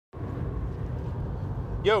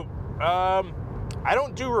Yo, I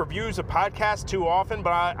don't do reviews of podcasts too often,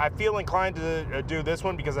 but I feel inclined to do this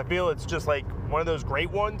one because I feel it's just like one of those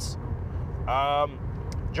great ones.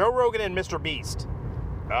 Joe Rogan and Mr. Beast.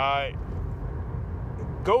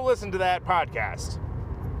 Go listen to that podcast.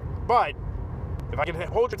 But if I can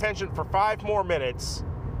hold your attention for 5 more minutes,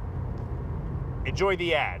 enjoy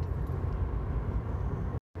the ad.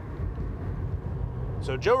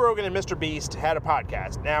 So Joe Rogan and Mr. Beast had a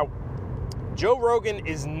podcast. Now, Joe Rogan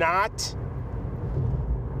is not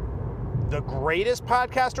the greatest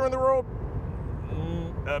podcaster in the world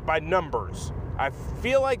by numbers. I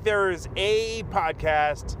feel like there is a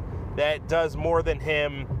podcast that does more than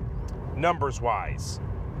him numbers-wise.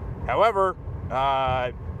 However,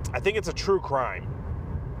 I think it's a true crime,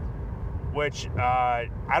 which I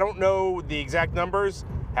don't know the exact numbers.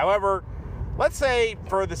 However, let's say,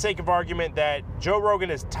 for the sake of argument, that Joe Rogan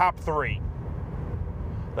is top 3.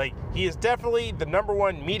 Like, he is definitely the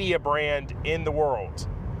 #1 media brand in the world.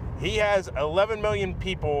 He has 11 million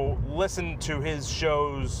people listen to his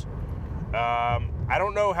shows. I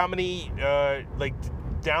don't know how many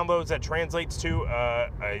downloads that translates to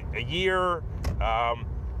a year,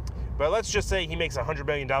 but let's just say he makes $100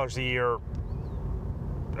 million a year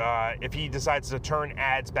if he decides to turn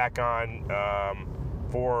ads back on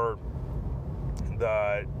for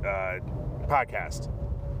the podcast.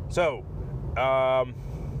 So,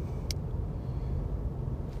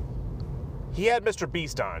 he had Mr.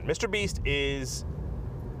 Beast on. Mr. Beast is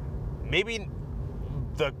maybe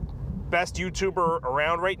the best YouTuber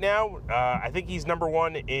around right now. I think he's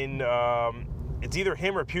 #1 in, it's either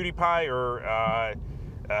him or PewDiePie or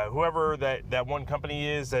whoever that one company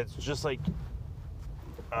is that's just like,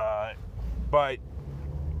 but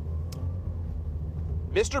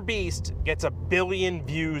Mr. Beast gets 1 billion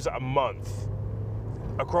views a month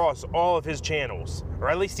across all of his channels, or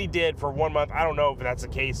at least he did for 1 month. I don't know if that's the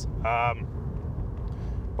case,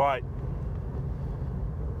 but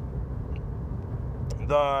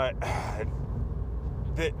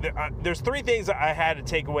there's 3 things that I had to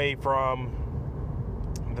take away from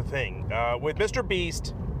the thing. With Mr.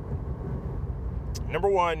 Beast,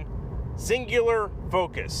 #1, singular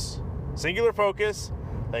focus. Singular focus.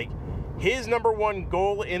 Like, his #1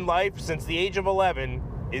 goal in life since the age of 11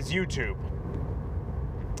 is YouTube.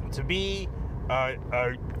 To be a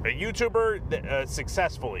YouTuber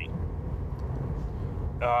successfully.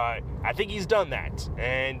 I think he's done that,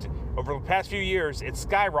 and over the past few years, it's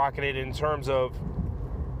skyrocketed in terms of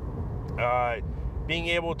being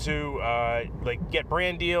able to get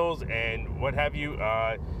brand deals and what have you.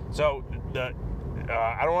 So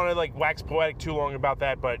I don't want to wax poetic too long about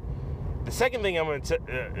that, but the second thing I'm going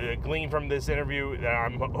to glean from this interview that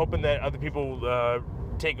I'm hoping that other people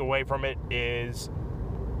take away from it is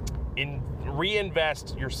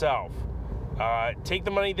reinvest yourself. Take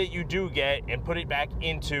the money that you do get and put it back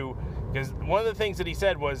into, because one of the things that he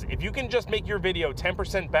said was, if you can just make your video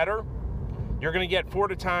 10% better, you're going to get 4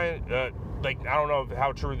 times, I don't know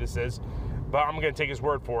how true this is, but I'm going to take his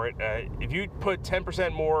word for it. If you put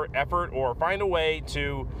 10% more effort or find a way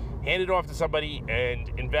to hand it off to somebody and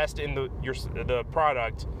invest in the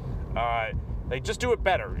product, just do it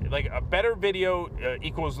better. Like, a better video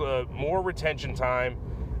equals more retention time.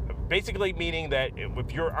 Basically meaning that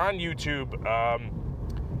if you're on YouTube,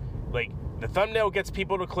 the thumbnail gets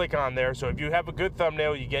people to click on there. So if you have a good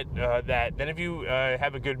thumbnail, you get that. Then if you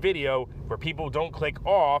have a good video where people don't click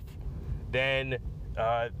off, then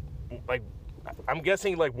I'm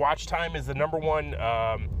guessing watch time is the #1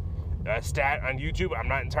 stat on YouTube. I'm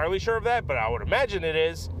not entirely sure of that, but I would imagine it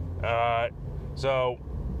is. So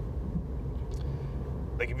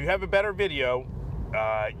if you have a better video,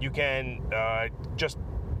 you can just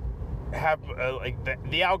have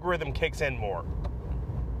the algorithm kicks in more.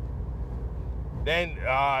 Then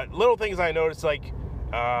little things I noticed,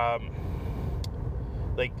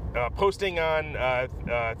 posting on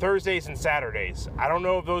Thursdays and Saturdays. I don't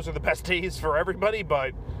know if those are the best days for everybody,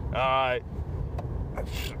 but I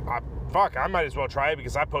might as well try it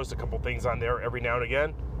because I post a couple things on there every now and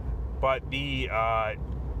again. But the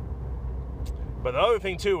other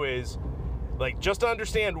thing too is just to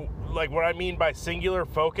understand what I mean by singular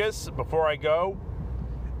focus before I go.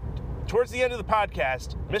 Towards the end of the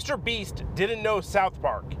podcast, Mr. Beast didn't know South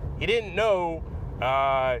Park. He didn't know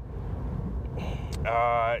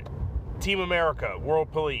Team America,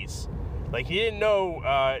 World Police. He didn't know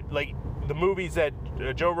the movies that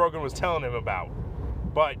Joe Rogan was telling him about.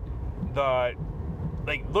 But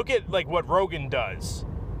look at what Rogan does.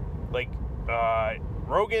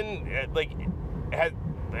 Rogan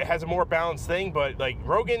has a more balanced thing, but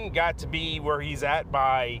Rogan got to be where he's at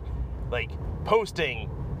by posting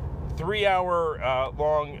 3-hour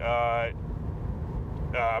long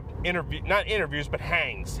not interviews, but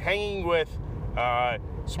hanging with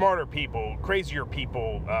smarter people, crazier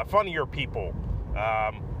people, funnier people,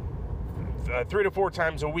 3 to 4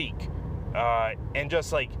 times a week. And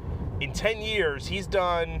just like in 10 years, he's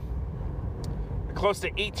done close to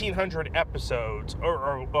 1,800 episodes,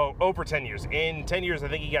 or over 10 years. In 10 years, I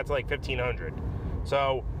think he got to like 1,500.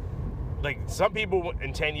 So, like, some people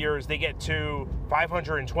in 10 years, they get to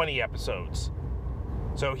 520 episodes.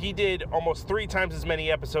 So he did almost 3 times as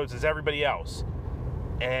many episodes as everybody else.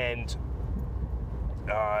 And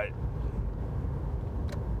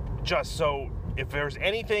just so, if there's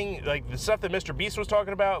anything, like the stuff that Mr. Beast was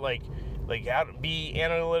talking about, like how to be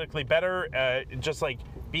analytically better, just like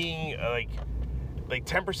being like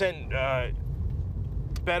 10%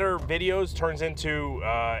 better videos turns into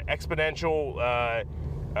exponential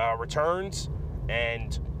returns.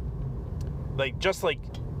 And like, just like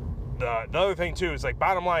the other thing too is, like,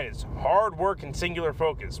 bottom line is hard work and singular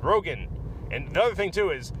focus. Rogan. And the other thing too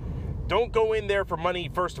is, don't go in there for money,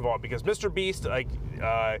 first of all, because Mr. Beast,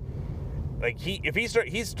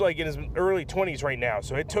 he's like in his early 20s right now,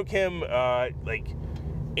 so it took him like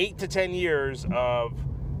 8 to 10 years of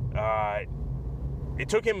it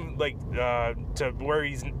took him like to where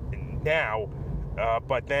he's now,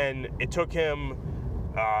 but then it took him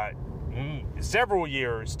several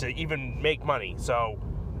years to even make money. So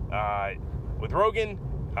with Rogan,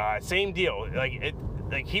 same deal.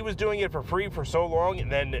 Like he was doing it for free for so long,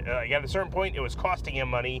 and then at a certain point, it was costing him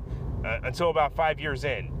money until about 5 years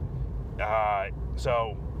in.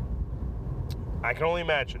 So I can only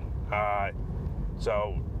imagine.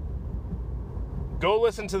 So go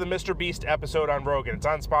listen to the Mr. Beast episode on Rogan. It's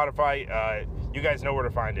on Spotify. You guys know where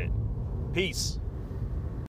to find it. Peace.